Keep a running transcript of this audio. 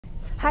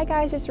Hi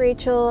guys, it's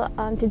Rachel.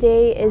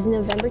 Today is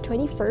November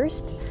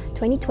 21st,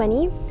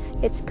 2020.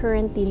 It's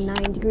currently 9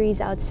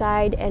 degrees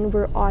outside and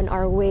we're on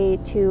our way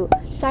to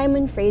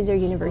Simon Fraser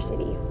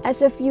University.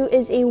 SFU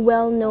is a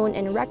well-known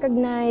and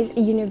recognized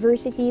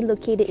university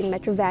located in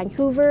Metro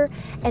Vancouver,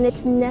 and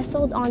it's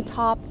nestled on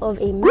top of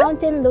a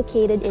mountain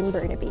located in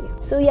Burnaby.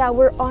 So yeah,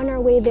 we're on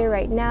our way there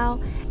right now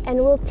and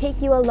we'll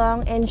take you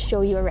along and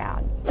show you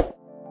around.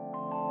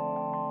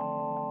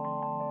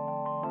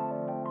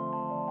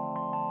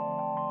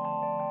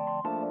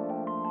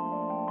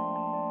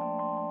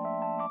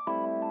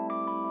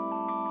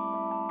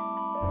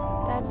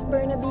 That's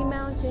Burnaby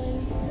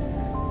Mountain.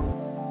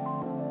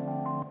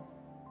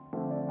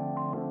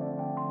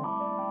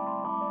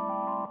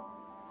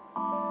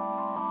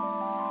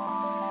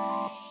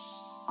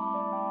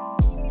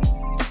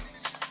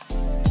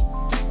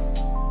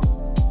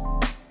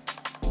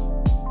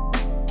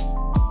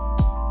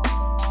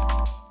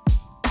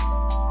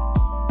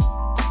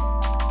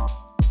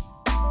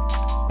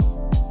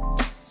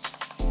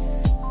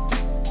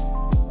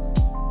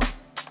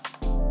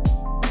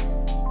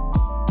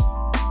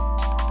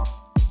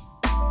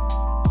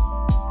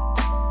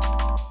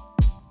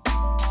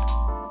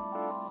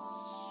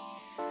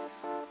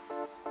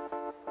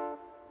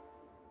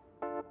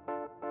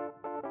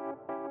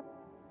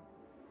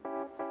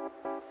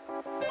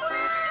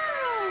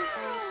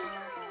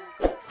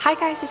 Hi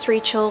guys, it's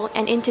Rachel,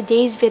 and in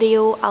today's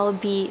video I'll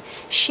be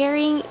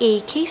sharing a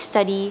case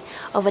study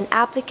of an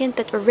applicant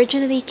that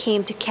originally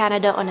came to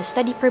Canada on a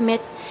study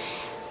permit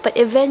but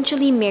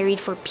eventually married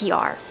for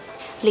PR.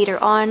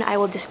 Later on, I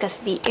will discuss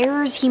the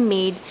errors he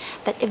made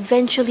that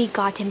eventually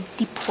got him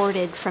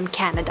deported from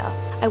Canada.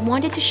 I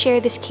wanted to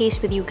share this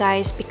case with you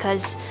guys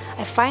because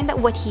I find that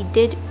what he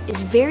did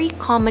is very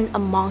common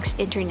amongst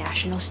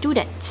international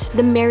students.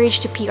 The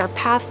marriage to PR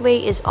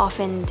pathway is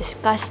often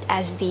discussed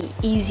as the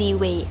easy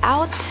way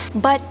out,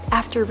 but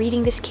after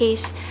reading this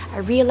case, I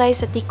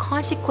realized that the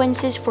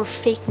consequences for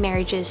fake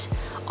marriages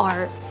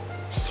are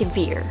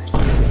severe.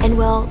 And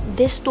well,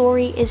 this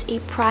story is a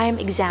prime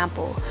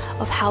example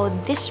of how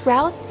this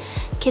route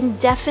can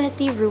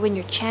definitely ruin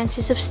your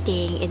chances of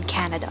staying in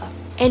Canada.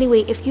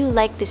 Anyway, if you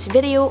like this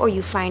video or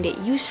you find it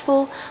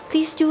useful,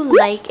 please do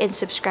like and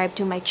subscribe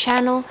to my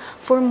channel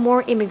for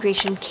more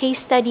immigration case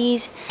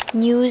studies,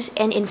 news,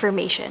 and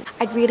information.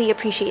 I'd really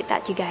appreciate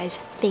that, you guys.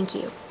 Thank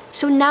you.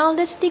 So now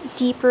let's dig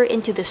deeper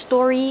into the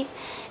story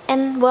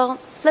and well,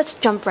 let's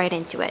jump right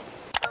into it.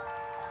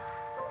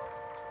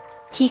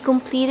 He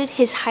completed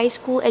his high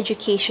school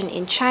education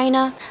in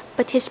China,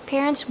 but his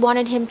parents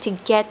wanted him to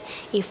get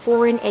a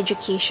foreign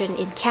education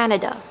in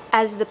Canada,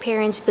 as the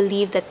parents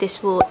believed that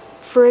this will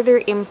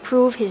further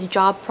improve his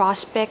job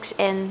prospects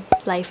and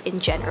life in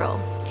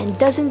general. And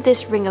doesn't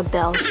this ring a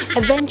bell?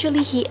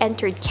 Eventually, he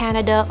entered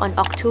Canada on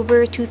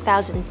October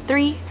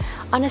 2003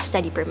 on a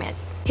study permit.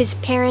 His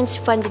parents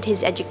funded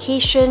his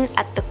education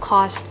at the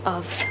cost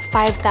of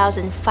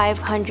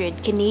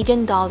 5,500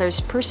 Canadian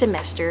dollars per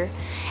semester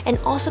and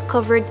also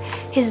covered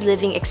his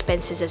living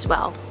expenses as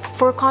well.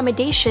 For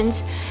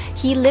accommodations,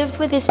 he lived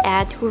with his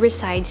aunt who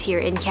resides here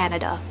in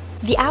Canada.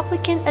 The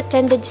applicant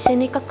attended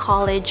Seneca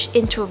College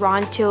in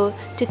Toronto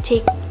to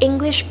take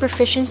English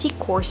proficiency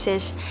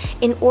courses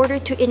in order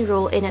to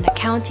enroll in an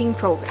accounting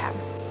program.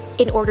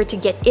 In order to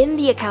get in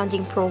the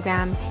accounting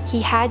program,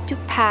 he had to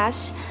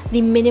pass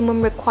the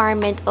minimum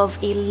requirement of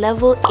a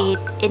level 8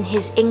 in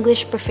his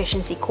English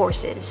proficiency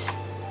courses.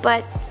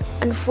 But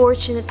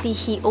unfortunately,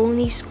 he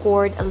only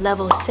scored a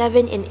level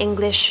 7 in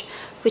English,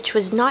 which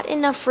was not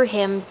enough for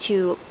him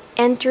to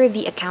enter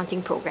the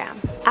accounting program.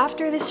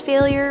 After this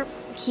failure,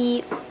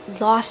 he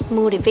lost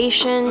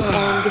motivation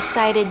and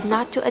decided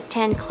not to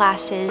attend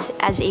classes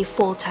as a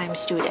full-time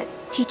student.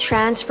 He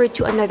transferred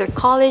to another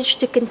college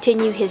to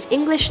continue his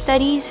English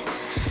studies.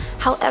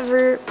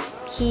 However,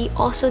 he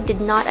also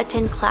did not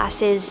attend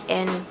classes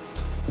and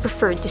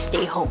preferred to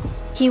stay home.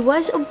 He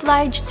was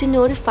obliged to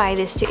notify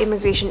this to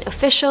immigration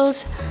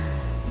officials,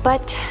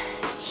 but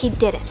he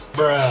didn't.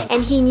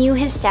 And he knew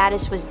his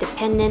status was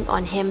dependent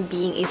on him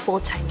being a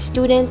full-time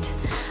student,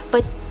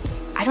 but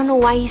I don't know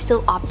why he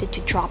still opted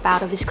to drop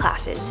out of his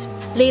classes.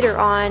 Later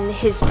on,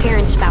 his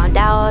parents found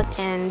out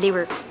and they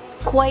were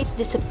quite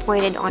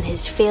disappointed on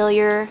his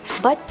failure,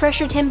 but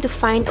pressured him to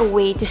find a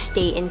way to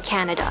stay in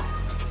Canada.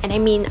 And I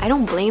mean, I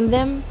don't blame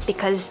them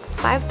because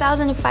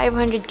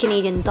 5,500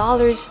 Canadian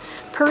dollars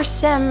per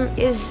sem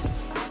is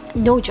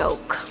no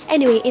joke.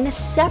 Anyway, in a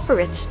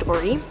separate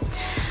story,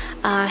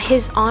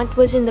 his aunt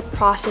was in the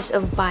process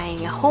of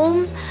buying a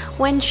home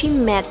when she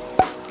met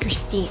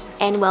Christine.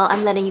 And well,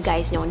 I'm letting you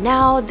guys know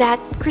now that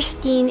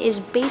Christine is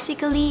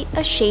basically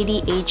a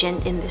shady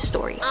agent in this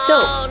story.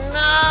 So,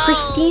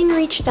 Christine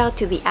reached out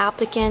to the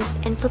applicant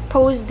and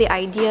proposed the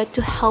idea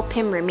to help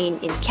him remain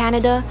in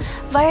Canada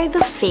via the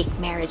fake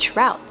marriage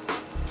route.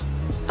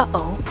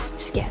 Uh-oh,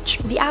 sketch.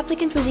 The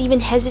applicant was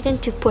even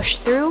hesitant to push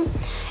through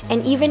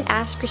and even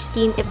asked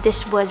Christine if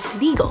this was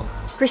legal.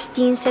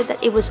 Christine said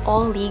that it was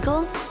all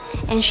legal,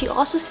 and she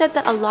also said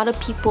that a lot of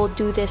people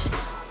do this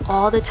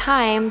all the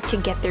time to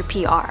get their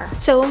PR.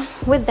 So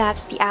with that,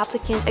 the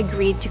applicant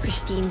agreed to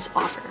Christine's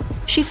offer.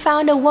 She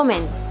found a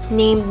woman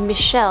named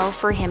Michelle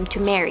for him to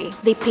marry.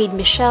 They paid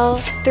Michelle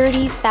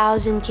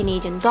 30,000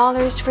 Canadian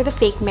dollars for the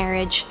fake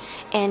marriage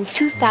and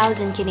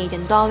 2,000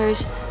 Canadian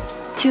dollars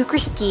to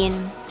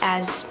Christine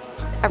as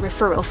a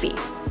referral fee.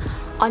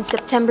 On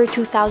September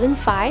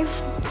 2005,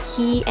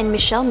 he and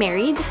Michelle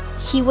married.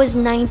 He was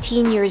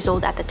 19 years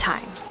old at the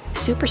time.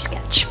 Super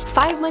sketch.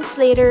 5 months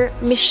later,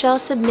 Michelle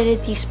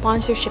submitted the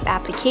sponsorship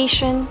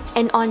application,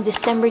 and on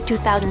December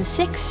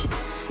 2006,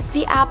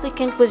 the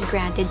applicant was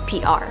granted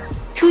PR.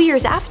 2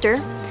 years after,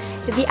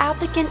 the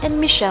applicant and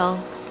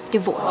Michelle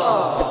divorced.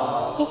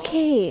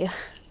 Okay,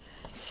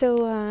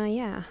 so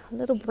yeah, a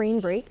little brain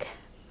break.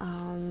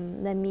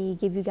 Let me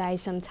give you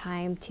guys some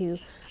time to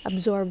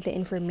absorb the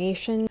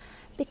information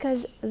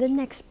because the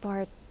next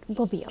part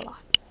will be a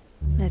lot.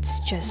 Let's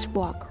just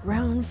walk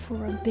around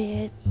for a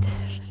bit,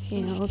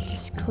 you know,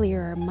 just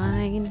clear our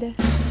mind.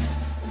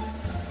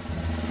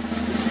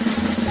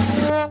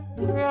 I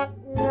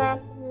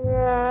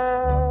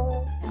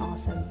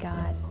also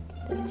got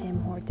the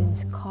Tim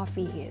Hortons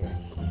coffee here.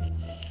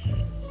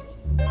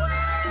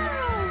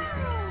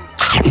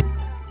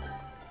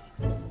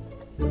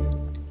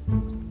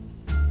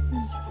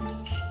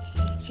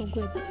 So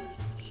good.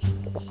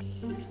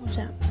 What's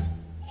that?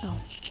 Oh,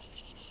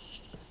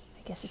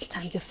 I guess it's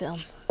time to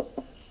film.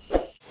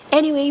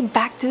 Anyway,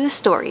 back to the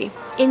story.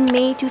 In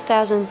May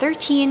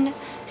 2013,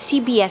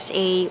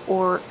 CBSA,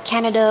 or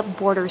Canada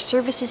Border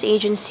Services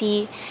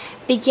Agency,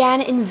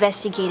 began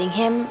investigating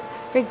him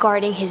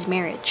regarding his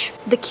marriage.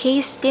 The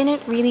case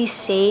didn't really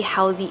say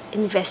how the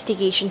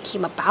investigation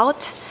came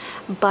about,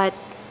 but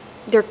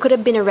there could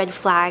have been a red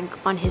flag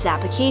on his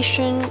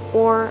application,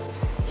 or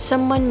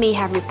someone may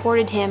have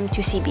reported him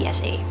to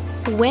CBSA.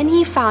 When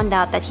he found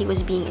out that he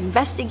was being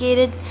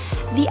investigated,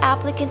 the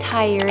applicant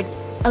hired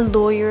a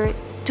lawyer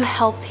to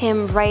help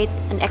him write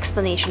an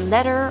explanation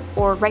letter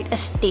or write a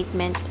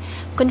statement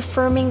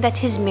confirming that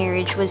his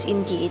marriage was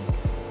indeed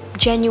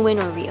genuine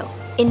or real.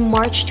 In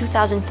March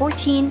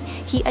 2014,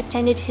 he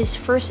attended his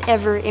first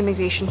ever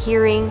immigration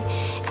hearing,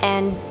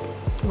 and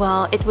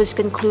well, it was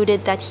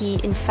concluded that he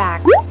in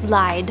fact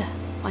lied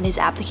on his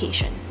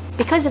application.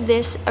 Because of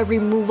this, a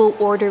removal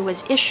order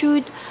was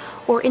issued,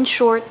 or in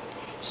short,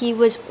 he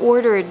was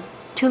ordered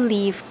to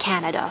leave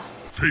Canada.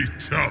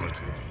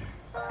 Fatality.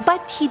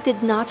 But he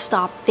did not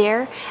stop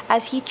there,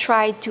 as he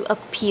tried to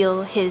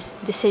appeal his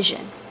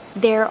decision.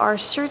 There are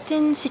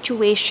certain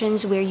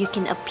situations where you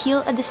can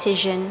appeal a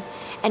decision,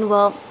 and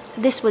well,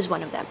 this was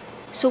one of them.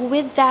 So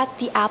with that,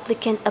 the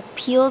applicant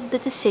appealed the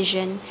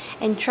decision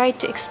and tried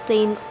to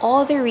explain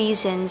all the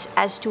reasons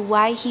as to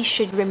why he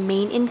should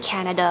remain in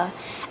Canada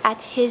at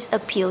his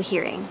appeal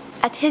hearing.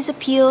 At his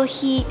appeal,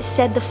 he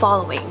said the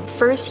following.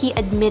 First, he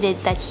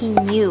admitted that he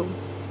knew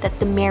that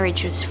the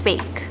marriage was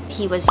fake.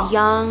 He was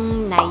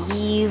young,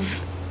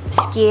 naive,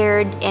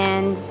 scared,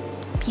 and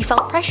he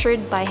felt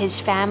pressured by his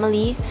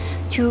family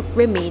to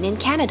remain in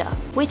Canada,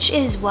 which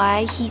is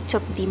why he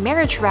took the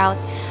marriage route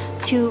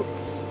to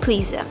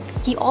please them.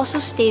 He also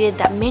stated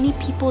that many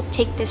people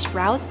take this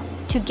route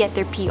to get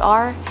their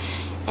PR,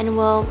 and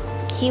well,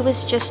 he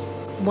was just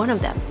one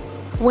of them.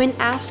 When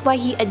asked why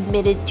he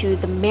admitted to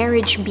the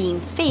marriage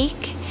being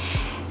fake,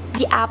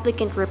 the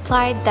applicant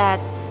replied that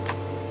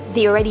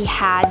they already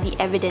had the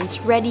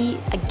evidence ready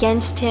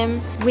against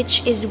him,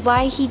 which is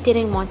why he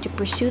didn't want to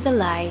pursue the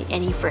lie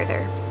any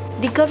further.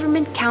 The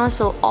government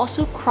counsel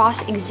also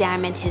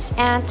cross-examined his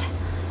aunt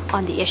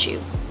on the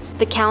issue.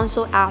 The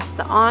counsel asked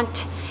the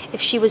aunt if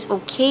she was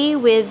okay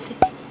with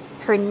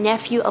her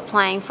nephew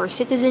applying for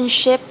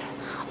citizenship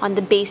on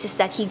the basis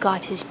that he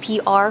got his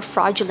PR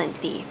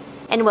fraudulently.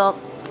 And well,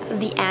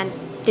 the aunt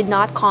did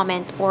not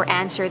comment or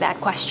answer that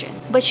question.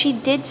 But she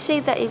did say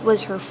that it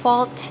was her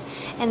fault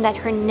and that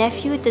her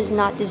nephew does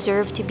not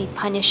deserve to be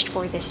punished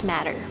for this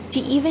matter.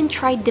 She even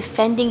tried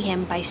defending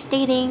him by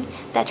stating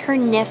that her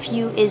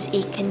nephew is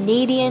a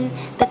Canadian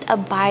that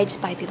abides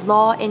by the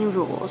law and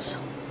rules.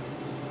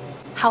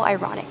 How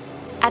ironic.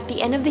 At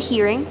the end of the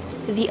hearing,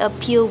 the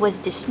appeal was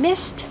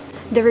dismissed,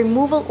 the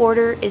removal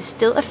order is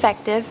still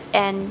effective,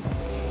 and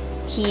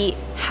he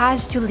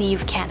has to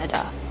leave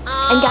Canada.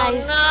 And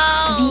guys,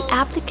 the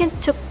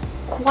applicant took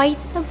quite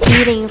a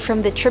beating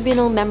from the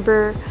tribunal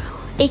member,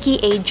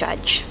 aka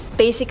judge.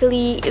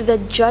 Basically, the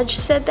judge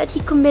said that he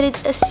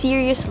committed a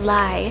serious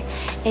lie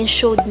and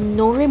showed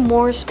no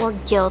remorse or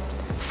guilt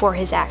for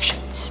his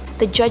actions.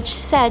 The judge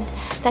said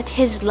that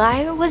his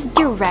lie was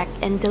direct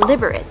and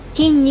deliberate.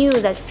 He knew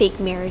that fake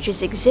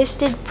marriages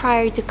existed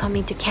prior to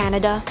coming to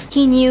Canada.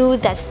 He knew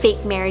that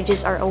fake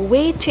marriages are a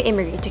way to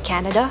immigrate to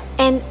Canada,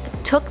 and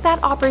took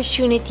that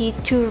opportunity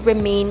to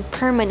remain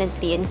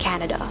permanently in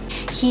Canada.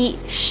 He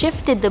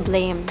shifted the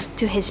blame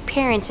to his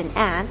parents and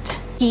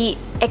aunt. He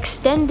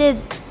extended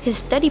his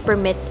study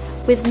permit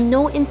with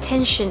no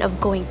intention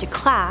of going to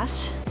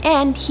class,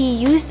 and he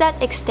used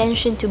that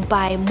extension to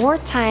buy more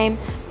time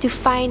to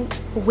find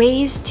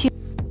ways to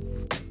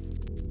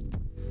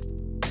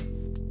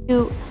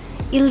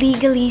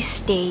illegally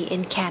stay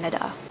in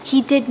Canada.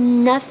 He did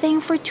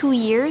nothing for 2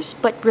 years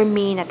but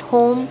remain at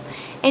home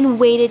and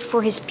waited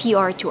for his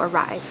PR to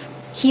arrive.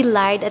 He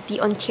lied at the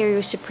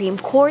Ontario Supreme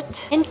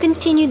Court and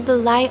continued the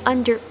lie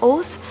under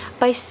oath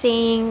by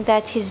saying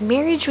that his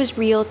marriage was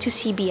real to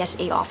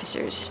CBSA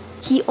officers.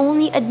 He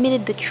only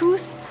admitted the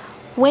truth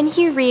when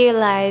he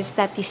realized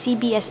that the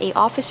CBSA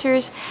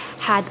officers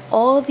had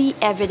all the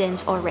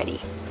evidence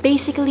already.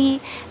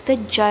 Basically, the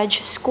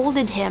judge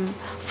scolded him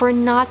for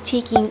not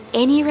taking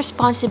any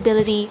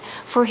responsibility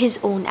for his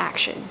own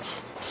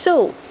actions.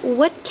 So,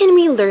 what can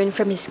we learn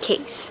from his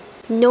case?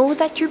 Know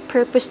that your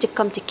purpose to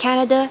come to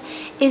Canada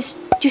is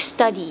to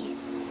study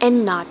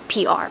and not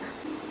PR.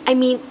 I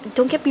mean,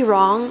 don't get me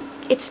wrong,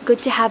 it's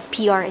good to have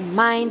PR in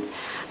mind,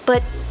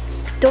 but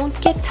don't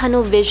get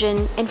tunnel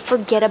vision and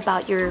forget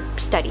about your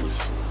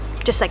studies,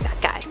 just like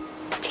that guy.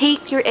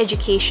 Take your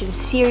education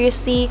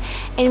seriously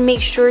and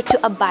make sure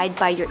to abide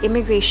by your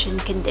immigration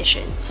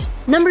conditions.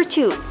 Number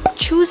 2,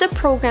 choose a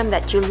program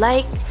that you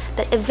like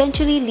that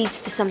eventually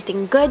leads to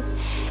something good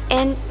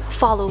and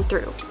follow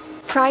through.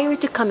 Prior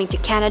to coming to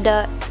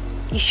Canada,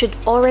 you should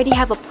already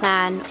have a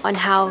plan on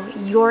how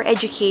your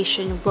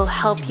education will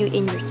help you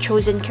in your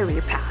chosen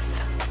career path.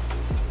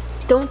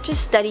 Don't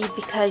just study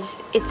because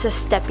it's a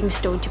stepping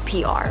stone to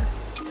PR.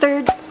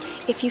 Third,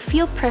 if you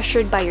feel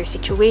pressured by your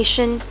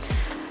situation,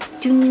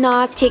 do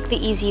not take the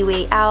easy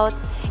way out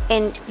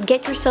and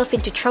get yourself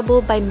into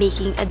trouble by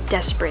making a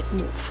desperate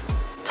move.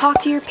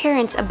 Talk to your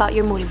parents about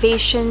your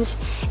motivations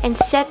and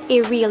set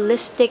a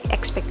realistic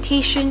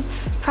expectation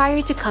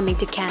prior to coming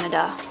to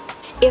Canada.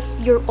 If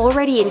you're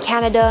already in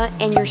Canada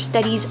and your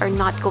studies are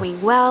not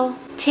going well,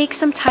 take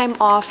some time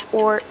off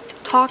or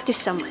talk to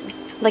someone,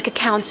 like a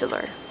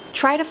counselor.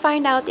 Try to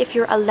find out if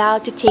you're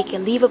allowed to take a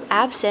leave of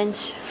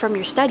absence from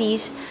your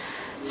studies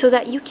so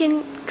that you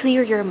can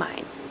clear your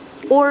mind.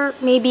 Or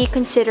maybe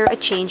consider a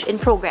change in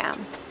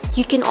program.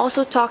 You can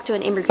also talk to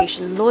an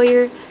immigration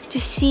lawyer to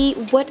see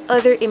what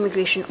other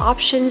immigration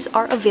options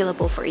are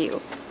available for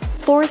you.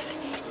 Fourth,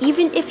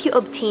 even if you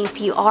obtain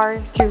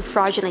PR through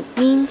fraudulent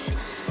means,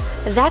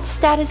 that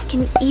status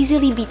can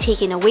easily be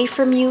taken away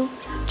from you,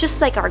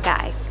 just like our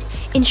guy.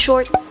 In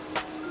short,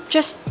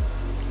 just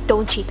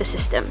don't cheat the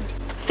system.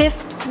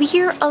 Fifth, we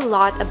hear a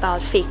lot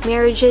about fake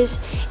marriages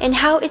and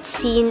how it's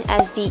seen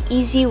as the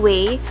easy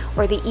way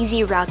or the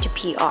easy route to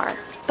PR.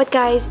 But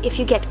guys, if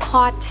you get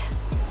caught,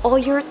 all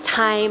your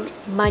time,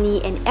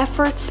 money, and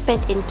effort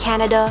spent in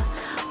Canada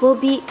will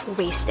be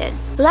wasted.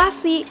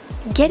 Lastly,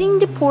 getting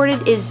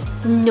deported is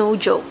no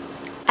joke,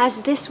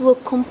 as this will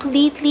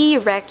completely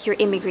wreck your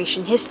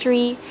immigration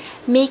history,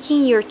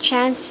 making your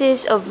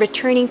chances of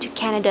returning to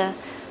Canada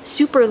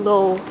super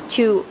low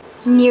to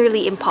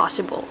nearly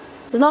impossible.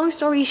 Long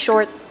story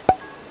short,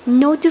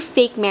 no to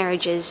fake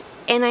marriages.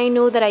 And I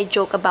know that I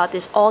joke about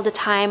this all the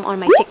time on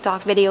my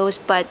TikTok videos,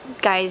 but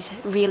guys,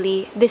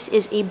 really, this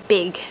is a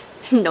big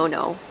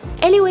no-no.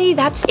 Anyway,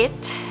 that's it.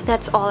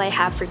 That's all I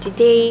have for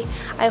today.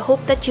 I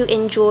hope that you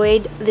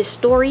enjoyed this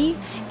story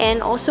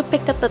and also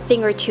picked up a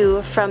thing or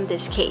two from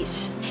this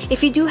case.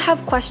 If you do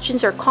have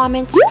questions or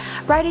comments,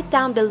 write it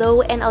down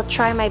below and I'll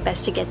try my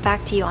best to get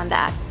back to you on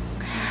that.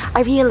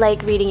 I really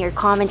like reading your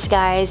comments,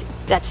 guys.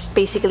 That's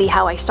basically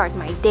how I start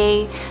my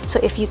day. So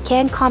if you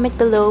can comment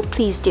below,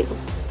 please do.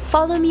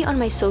 Follow me on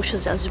my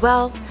socials as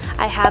well.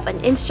 I have an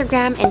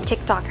Instagram and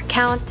TikTok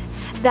account.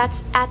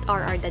 That's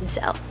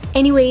 @rrdancel.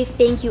 Anyway,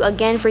 thank you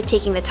again for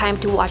taking the time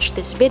to watch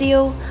this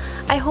video.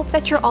 I hope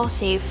that you're all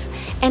safe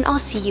and I'll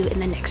see you in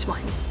the next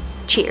one.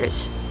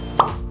 Cheers!